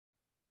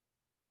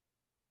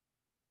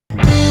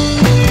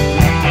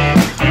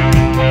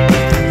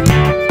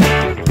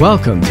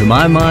Welcome to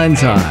My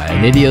Mind's Eye,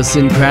 an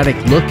idiosyncratic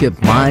look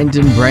at mind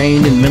and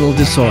brain and mental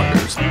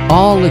disorders,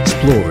 all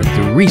explored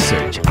through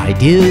research,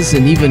 ideas,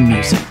 and even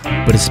music,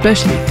 but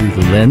especially through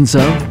the lens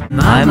of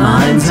My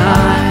Mind's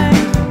Eye.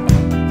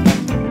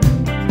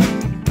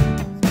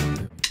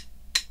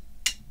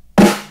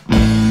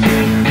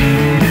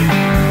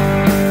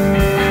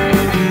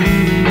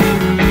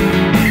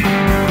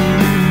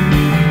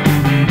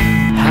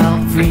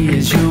 How free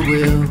is your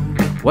will?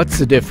 What's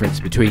the difference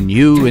between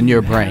you and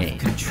your brain?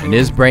 And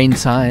is brain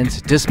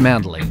science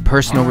dismantling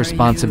personal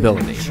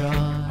responsibility?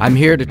 I'm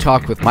here to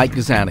talk with Mike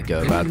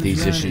Gazzaniga about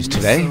these issues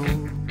today.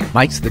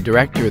 Mike's the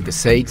director of the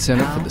Sage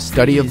Center for the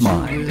Study of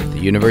Mind at the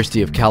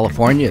University of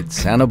California at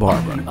Santa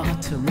Barbara.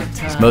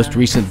 His most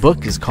recent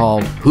book is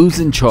called Who's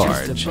in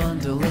Charge?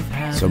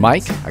 So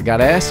Mike, I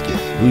gotta ask you,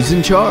 who's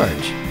in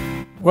charge?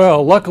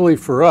 Well, luckily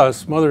for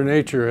us, Mother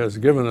Nature has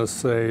given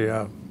us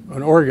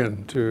an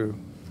organ to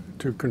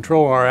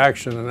control our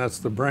action, and that's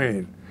the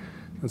brain.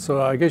 And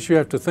so I guess you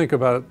have to think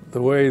about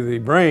the way the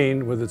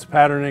brain, with its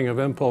patterning of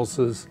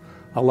impulses,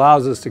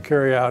 allows us to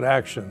carry out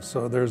action.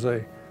 So there's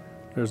a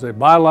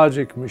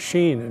biologic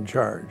machine in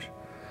charge.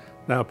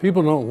 Now,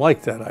 people don't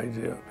like that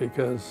idea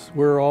because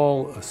we're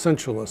all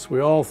essentialists. We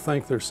all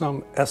think there's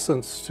some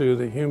essence to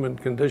the human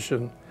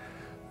condition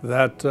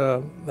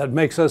that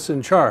makes us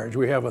in charge.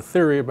 We have a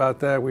theory about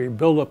that. We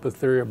build up a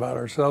theory about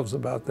ourselves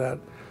about that.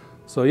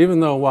 So even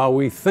though while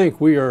we think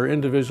we are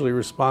individually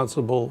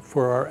responsible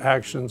for our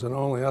actions and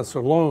only us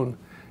alone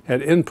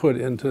had input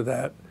into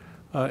that,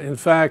 in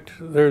fact,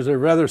 there's a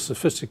rather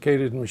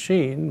sophisticated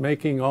machine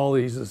making all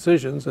these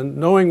decisions and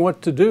knowing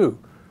what to do.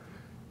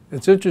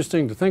 It's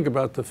interesting to think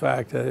about the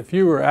fact that if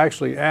you were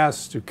actually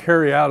asked to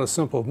carry out a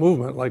simple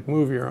movement, like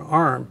move your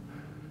arm,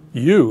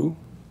 you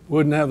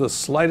wouldn't have the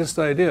slightest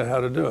idea how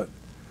to do it.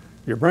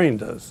 Your brain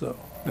does, though,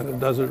 and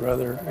it does it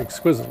rather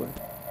exquisitely.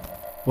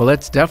 Well,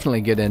 let's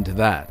definitely get into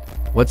that.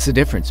 What's the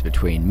difference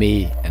between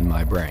me and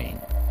my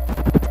brain?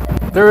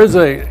 There is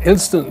an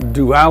instant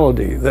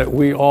duality that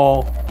we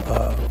all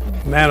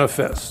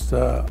manifest.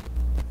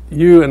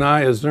 You and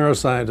I as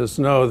neuroscientists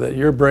know that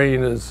your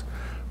brain is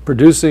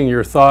producing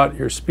your thought,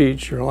 your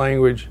speech, your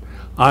language.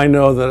 I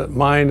know that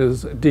mine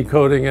is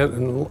decoding it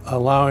and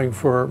allowing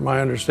for my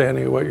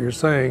understanding of what you're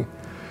saying.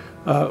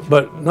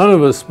 But none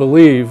of us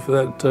believe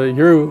that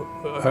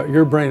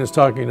your brain is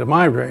talking to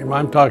my brain.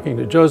 I'm talking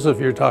to Joseph,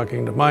 you're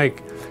talking to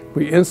Mike.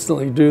 We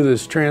instantly do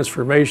this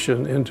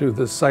transformation into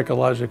this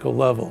psychological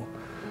level.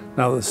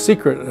 Now, the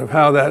secret of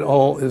how that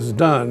all is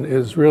done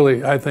is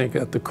really, I think,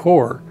 at the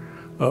core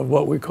of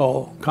what we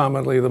call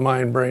commonly the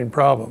mind-brain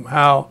problem.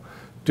 How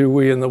do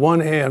we, on the one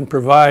hand,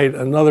 provide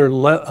another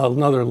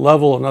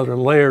level, another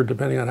layer,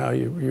 depending on how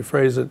you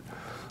phrase it,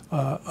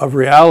 of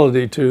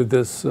reality to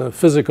this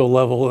physical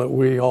level that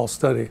we all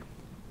study?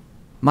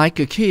 Mike,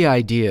 a key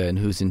idea in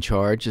Who's in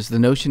Charge is the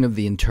notion of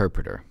the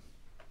interpreter.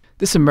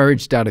 This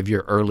emerged out of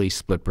your early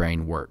split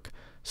brain work.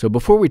 So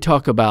before we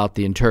talk about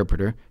the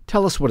interpreter,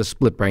 tell us what a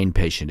split brain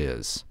patient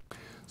is.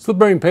 Split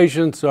brain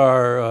patients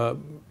are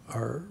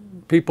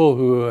people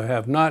who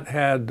have not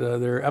had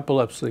their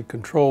epilepsy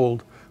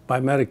controlled by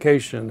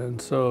medication. And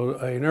so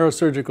a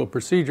neurosurgical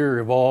procedure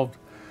evolved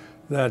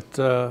that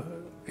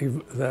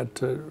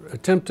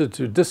attempted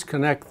to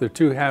disconnect the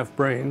two half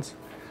brains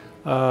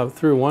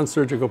through one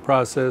surgical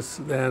process.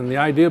 And the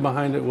idea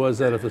behind it was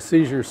that if a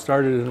seizure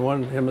started in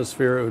one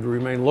hemisphere, it would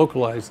remain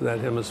localized to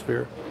that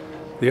hemisphere.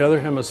 The other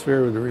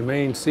hemisphere would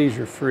remain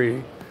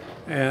seizure-free,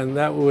 and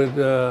that would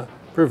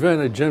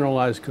prevent a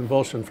generalized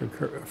convulsion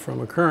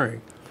from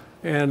occurring.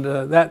 And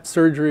that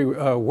surgery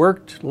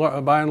worked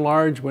by and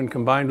large when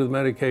combined with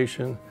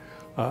medication.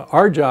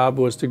 Our job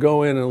was to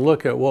go in and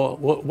look at, well,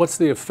 what's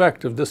the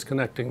effect of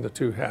disconnecting the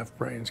two half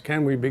brains?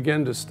 Can we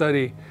begin to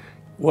study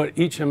what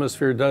each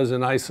hemisphere does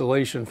in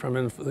isolation from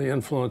the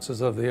influences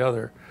of the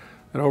other?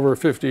 And over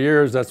 50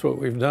 years, that's what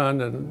we've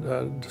done,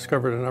 and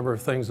discovered a number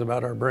of things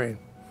about our brain.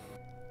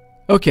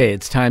 Okay,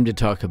 it's time to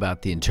talk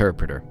about the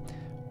interpreter.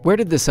 Where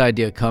did this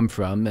idea come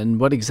from, and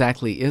what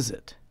exactly is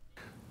it?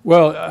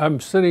 Well, I'm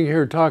sitting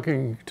here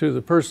talking to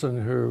the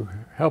person who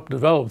helped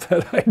develop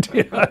that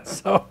idea.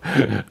 So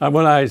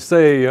when I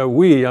say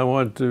we, I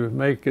want to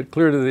make it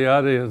clear to the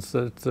audience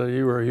that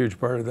you were a huge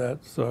part of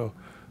that. So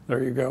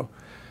there you go.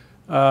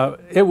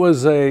 It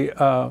was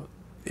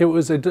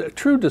a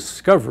true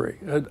discovery.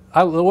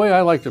 The way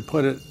I like to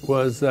put it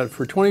was that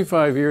for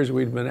 25 years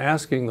we'd been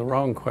asking the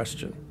wrong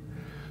question.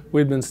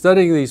 We'd been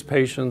studying these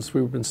patients.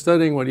 We've been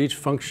studying what each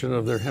function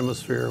of their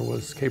hemisphere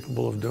was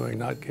capable of doing,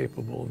 not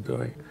capable of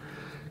doing.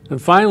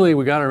 And finally,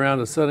 we got around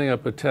to setting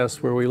up a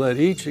test where we let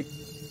each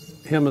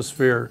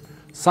hemisphere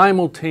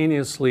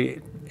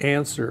simultaneously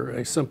answer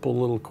a simple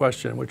little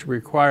question, which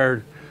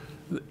required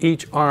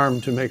each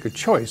arm to make a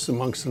choice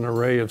amongst an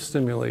array of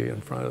stimuli in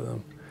front of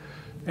them.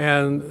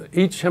 And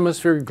each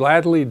hemisphere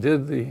gladly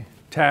did the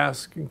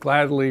task,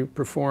 gladly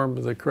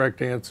performed the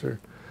correct answer.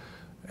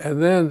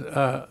 And then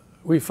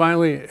we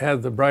finally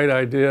had the bright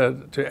idea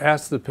to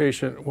ask the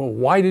patient, well,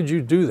 why did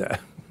you do that?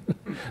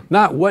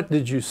 Not what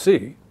did you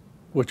see,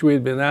 which we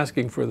had been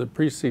asking for the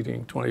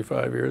preceding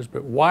 25 years,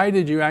 but why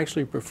did you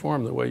actually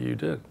perform the way you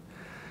did?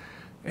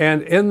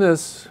 And in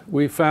this,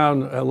 we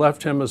found a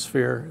left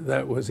hemisphere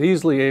that was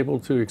easily able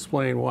to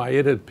explain why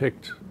it had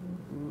picked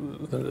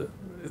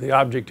the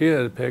object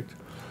it had picked.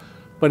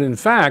 But in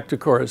fact, of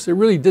course, it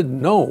really didn't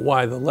know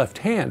why the left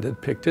hand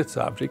had picked its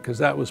object, because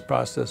that was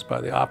processed by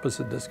the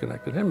opposite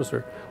disconnected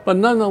hemisphere. But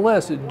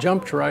nonetheless, it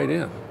jumped right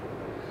in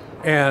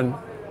and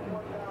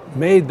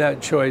made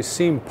that choice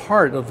seem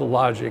part of the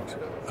logic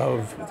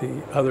of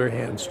the other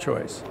hand's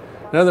choice.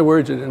 In other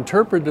words, it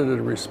interpreted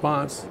a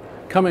response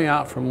coming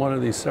out from one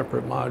of these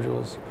separate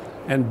modules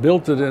and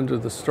built it into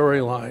the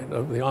storyline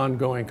of the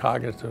ongoing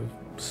cognitive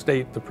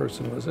state the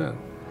person was in.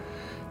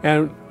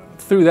 And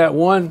through that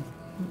one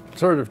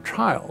sort of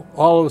trial,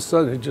 all of a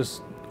sudden it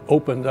just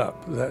opened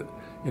up that,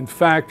 in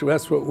fact,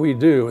 that's what we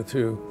do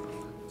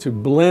to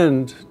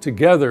blend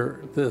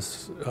together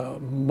this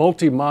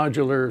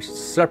multi-modular,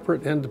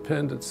 separate,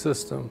 independent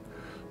system.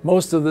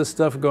 Most of this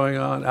stuff going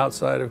on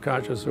outside of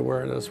conscious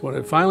awareness. When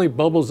it finally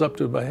bubbles up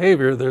to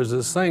behavior, there's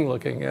this thing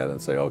looking at it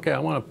and say, okay, I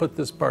want to put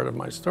this part of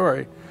my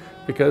story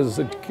because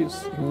it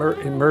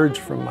emerged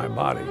from my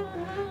body.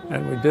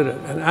 And we did it.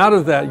 And out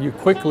of that, you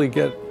quickly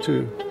get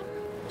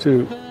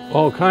to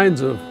all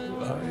kinds of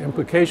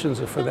implications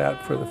for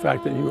that, for the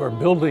fact that you are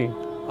building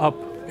up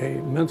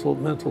a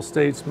mental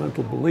states,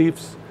 mental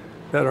beliefs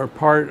that are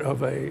part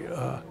of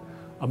a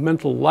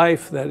mental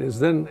life that is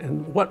then,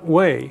 in what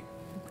way,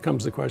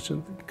 comes the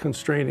question,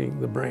 constraining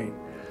the brain.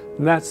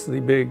 And that's the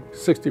big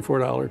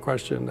 $64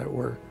 question that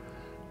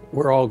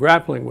we're all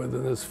grappling with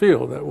in this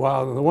field, that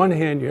while on the one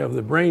hand you have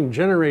the brain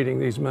generating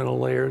these mental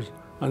layers,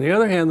 on the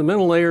other hand the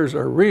mental layers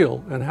are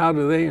real, and how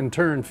do they in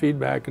turn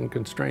feedback and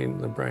constrain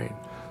the brain?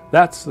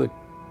 That's the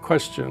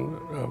question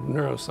of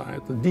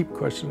neuroscience, the deep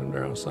question of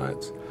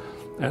neuroscience,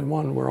 and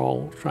one we're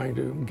all trying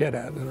to get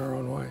at in our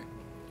own way.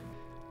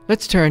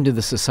 Let's turn to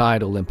the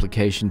societal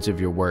implications of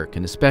your work,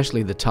 and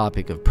especially the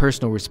topic of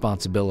personal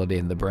responsibility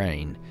in the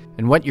brain,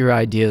 and what your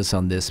ideas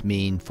on this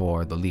mean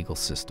for the legal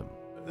system.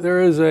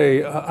 There is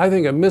I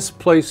think, a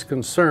misplaced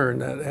concern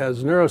that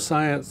as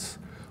neuroscience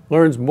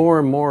learns more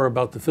and more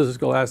about the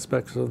physical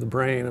aspects of the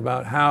brain,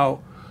 about how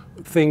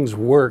things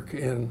work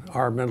in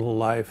our mental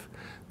life,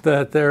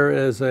 that there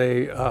is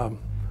a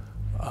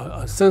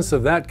sense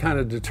of that kind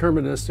of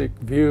deterministic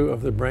view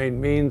of the brain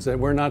means that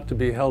we're not to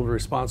be held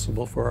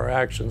responsible for our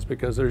actions,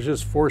 because there's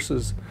just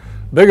forces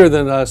bigger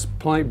than us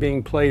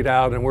being played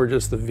out, and we're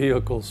just the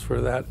vehicles for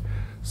that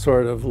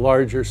sort of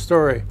larger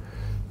story.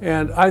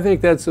 And I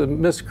think that's a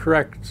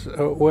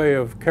miscorrect way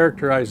of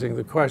characterizing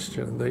the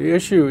question. The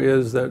issue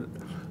is that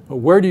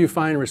where do you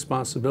find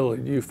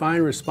responsibility? Do you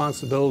find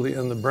responsibility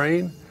in the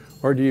brain,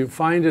 or do you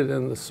find it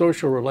in the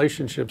social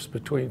relationships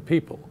between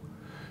people?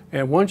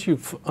 And once you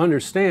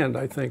understand,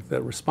 I think,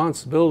 that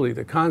responsibility,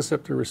 the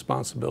concept of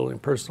responsibility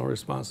and personal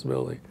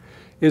responsibility,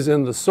 is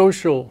in the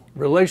social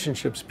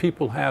relationships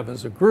people have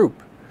as a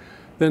group,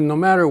 then no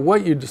matter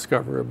what you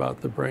discover about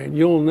the brain,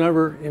 you'll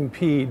never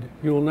impede,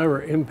 you'll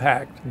never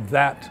impact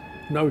that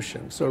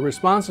notion. So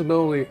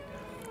responsibility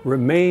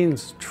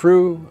remains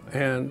true,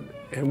 and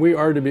we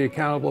are to be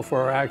accountable for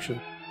our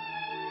actions.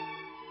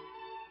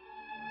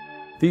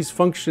 These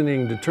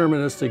functioning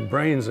deterministic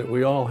brains that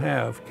we all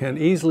have can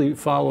easily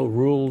follow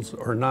rules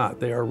or not.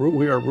 We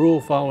are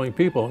rule-following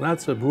people, and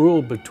that's a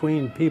rule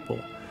between people.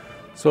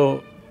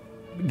 So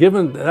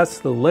given that's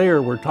the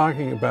layer we're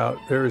talking about,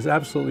 there is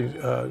absolutely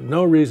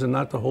no reason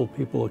not to hold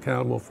people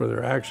accountable for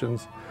their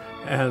actions.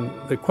 And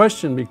the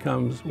question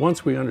becomes,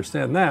 once we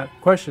understand that,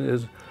 the question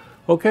is,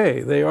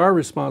 okay, they are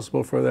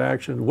responsible for their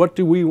action. What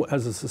do we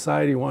as a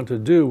society want to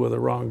do with a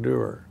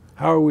wrongdoer?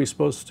 How are we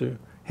supposed to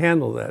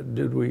handle that?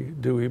 Do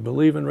we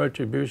believe in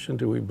retribution?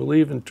 Do we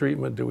believe in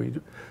treatment? Do we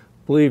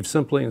believe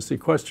simply in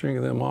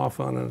sequestering them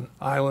off on an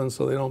island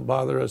so they don't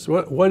bother us?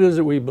 What is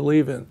it we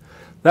believe in?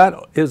 That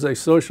is a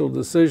social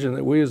decision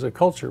that we as a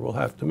culture will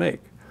have to make.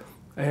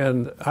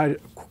 And I,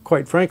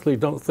 quite frankly,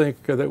 don't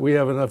think that we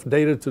have enough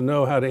data to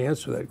know how to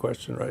answer that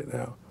question right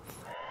now.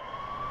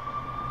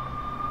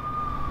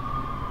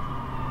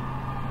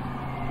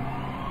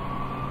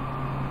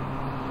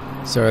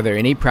 So are there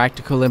any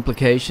practical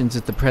implications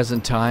at the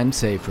present time,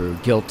 say for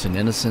guilt and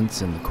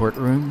innocence in the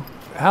courtroom?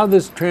 How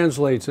this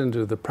translates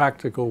into the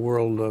practical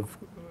world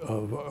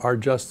of our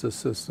justice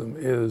system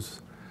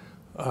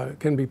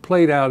can be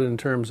played out in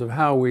terms of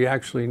how we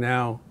actually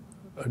now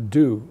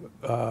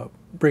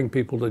bring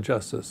people to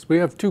justice. We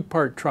have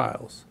two-part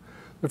trials.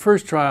 The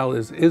first trial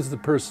is the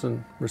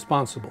person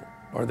responsible?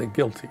 Are they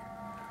guilty?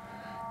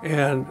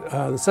 And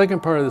the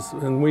second part of this,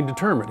 and we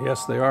determine,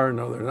 yes, they are,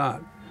 no, they're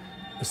not.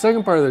 The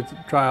second part of the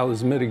trial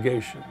is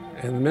mitigation.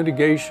 And the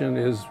mitigation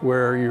is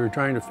where you're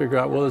trying to figure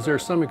out, well, is there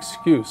some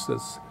excuse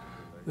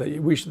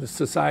the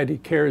society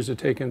cares to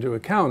take into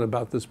account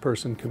about this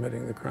person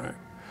committing the crime?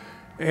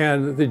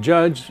 And the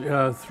judge,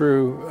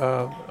 through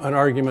an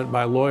argument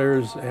by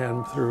lawyers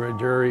and through a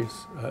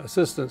jury's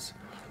assistance,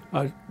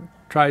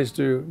 tries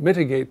to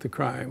mitigate the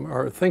crime,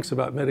 or thinks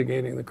about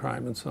mitigating the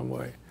crime in some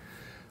way.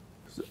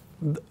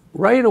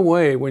 right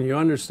away, when you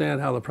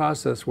understand how the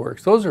process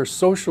works, those are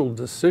social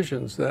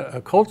decisions that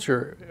a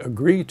culture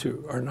agree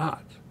to or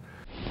not.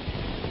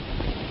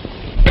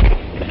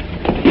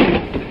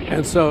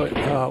 And so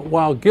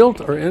while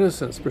guilt or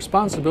innocence,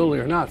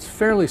 responsibility or not, it's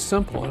fairly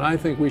simple, and I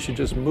think we should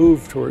just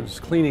move towards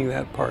cleaning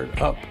that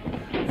part up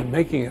and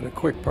making it a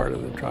quick part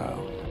of the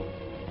trial.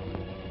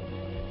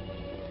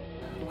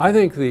 I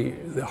think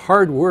the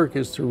hard work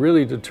is to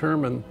really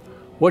determine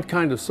what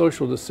kind of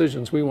social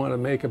decisions we want to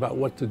make about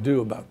what to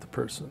do about the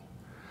person.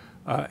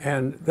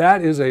 And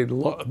that is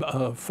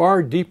a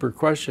far deeper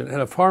question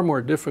and a far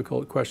more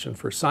difficult question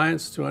for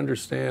science to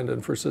understand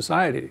and for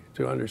society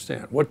to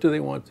understand. What do they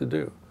want to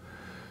do?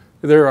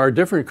 There are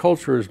different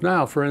cultures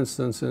now, for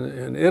instance,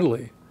 in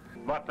Italy.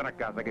 The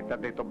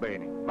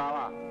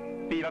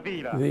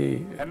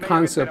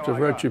concept of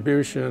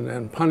retribution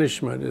and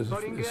punishment is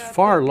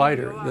far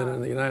lighter than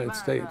in the United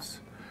States.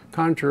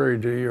 Contrary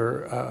to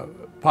your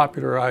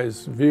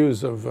popularized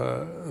views of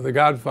The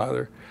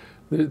Godfather,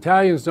 the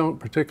Italians don't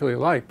particularly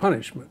like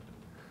punishment.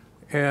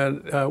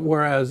 And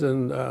whereas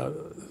in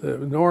the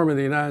norm in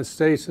the United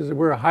States is that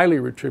we're a highly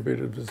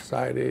retributive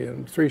society,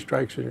 and 3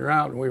 strikes and you're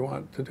out, and we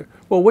want to do,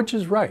 well, which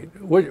is right?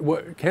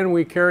 Can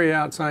we carry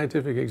out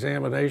scientific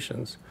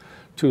examinations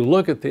to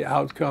look at the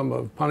outcome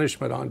of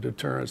punishment on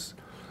deterrence?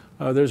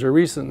 There's a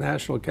recent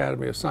National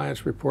Academy of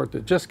Science report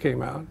that just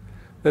came out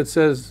that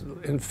says,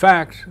 in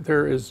fact,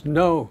 there is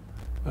no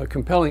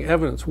compelling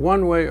evidence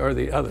one way or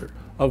the other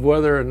of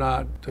whether or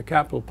not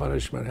capital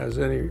punishment has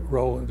any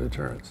role in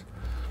deterrence.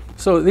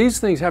 So these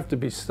things have to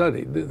be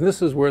studied.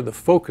 This is where the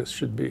focus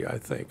should be, I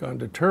think, on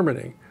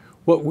determining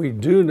what we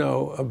do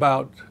know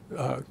about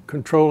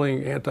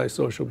controlling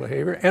antisocial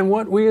behavior and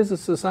what we as a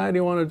society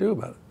want to do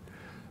about it.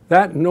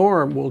 That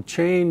norm will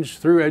change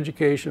through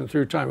education,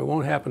 through time. It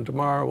won't happen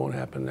tomorrow, it won't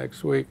happen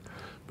next week,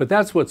 but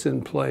that's what's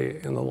in play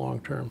in the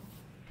long term.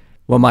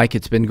 Well, Mike,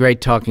 it's been great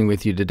talking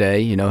with you today.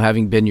 You know,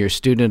 having been your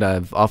student,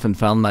 I've often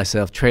found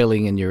myself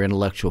trailing in your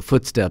intellectual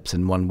footsteps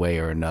in one way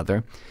or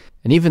another.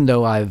 And even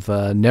though I've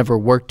never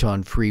worked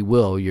on free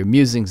will, your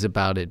musings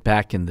about it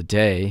back in the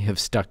day have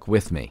stuck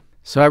with me.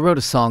 So I wrote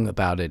a song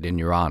about it in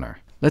your honor.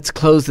 Let's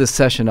close this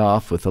session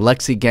off with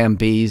Alexi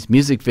Gambi's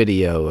music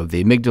video of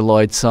the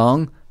Amygdaloid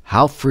song,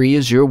 How Free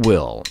Is Your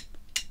Will?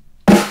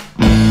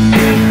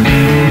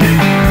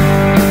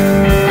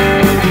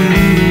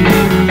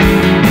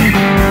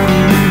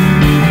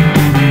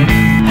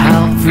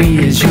 How free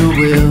is your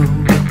will?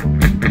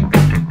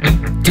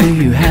 Do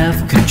you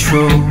have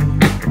control?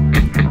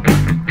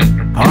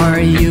 Are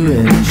you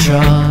in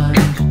charge?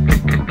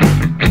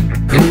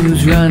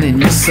 Who's running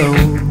your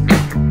soul?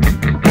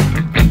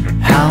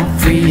 How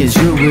free is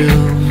your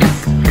will?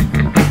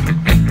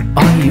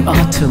 Are you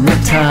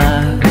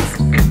automatized?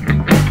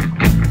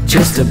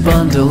 Just a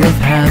bundle of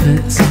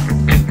habits?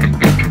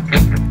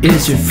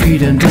 Is your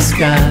freedom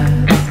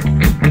disguised?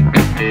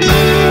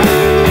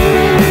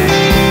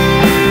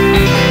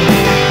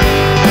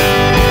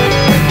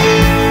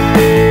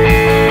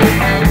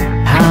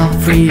 How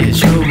free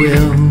is your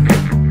will?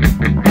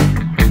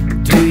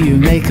 Do you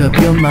make up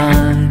your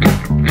mind?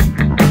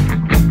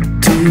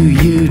 Do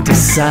you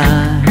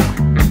decide?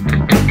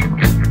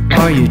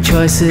 Are your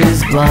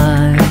choices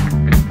blind?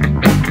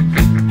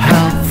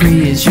 How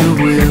free is your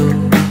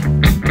will?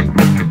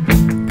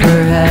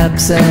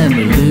 Perhaps an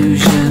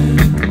illusion,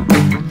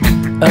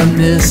 a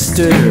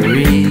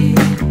mystery,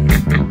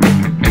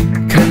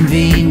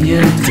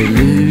 convenient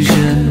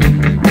delusion.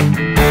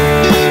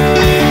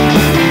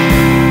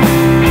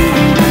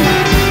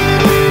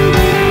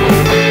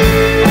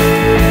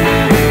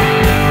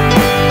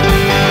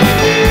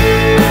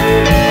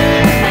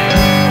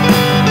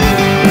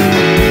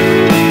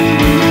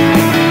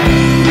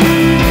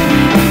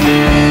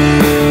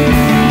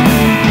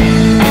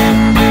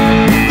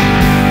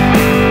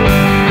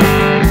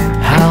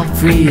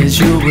 Free is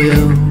your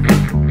will.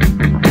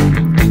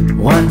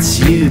 Once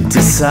you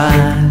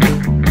decide,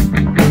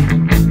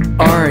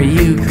 are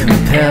you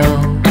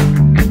compelled?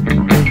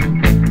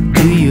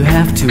 Do you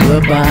have to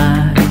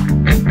abide?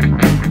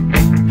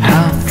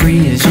 How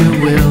free is your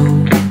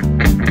will?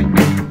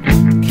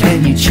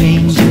 Can you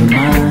change your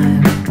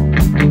mind?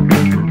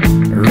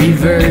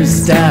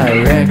 Reverse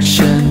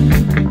direction,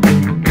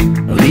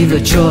 leave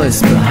a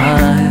choice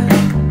behind.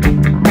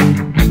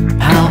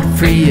 How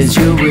free is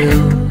your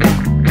will?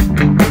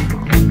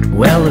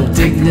 Well of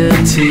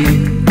dignity,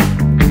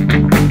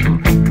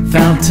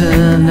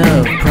 fountain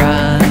of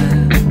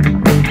pride,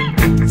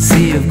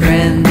 sea of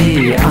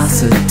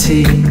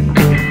grandiosity.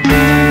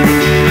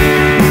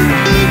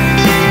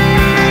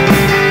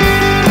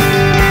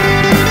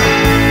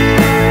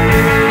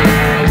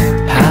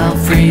 How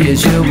free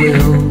is your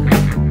will?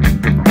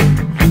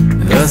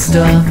 The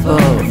stuff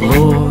of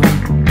lore,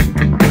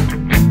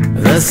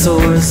 the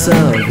source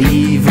of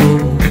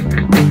evil,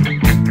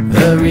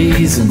 the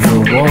reason for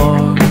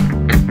war.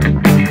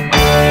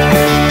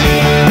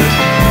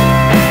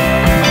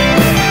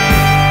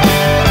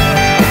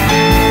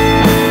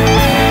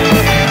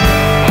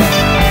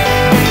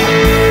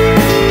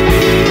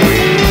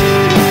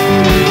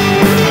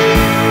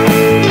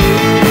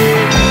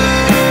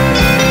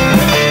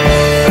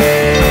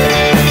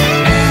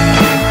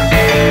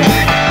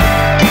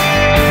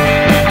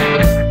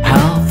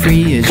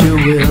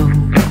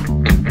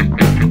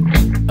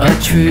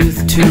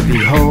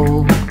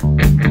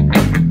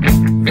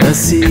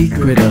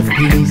 secret of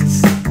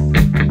peace,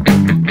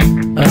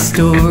 a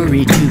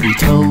story to be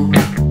told.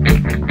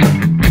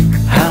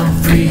 How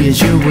free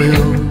is your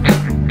will,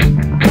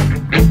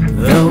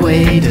 the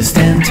way to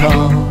stand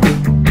tall,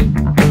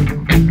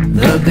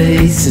 the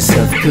basis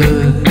of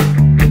good,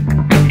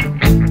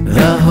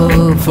 the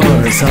hope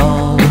for us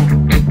all.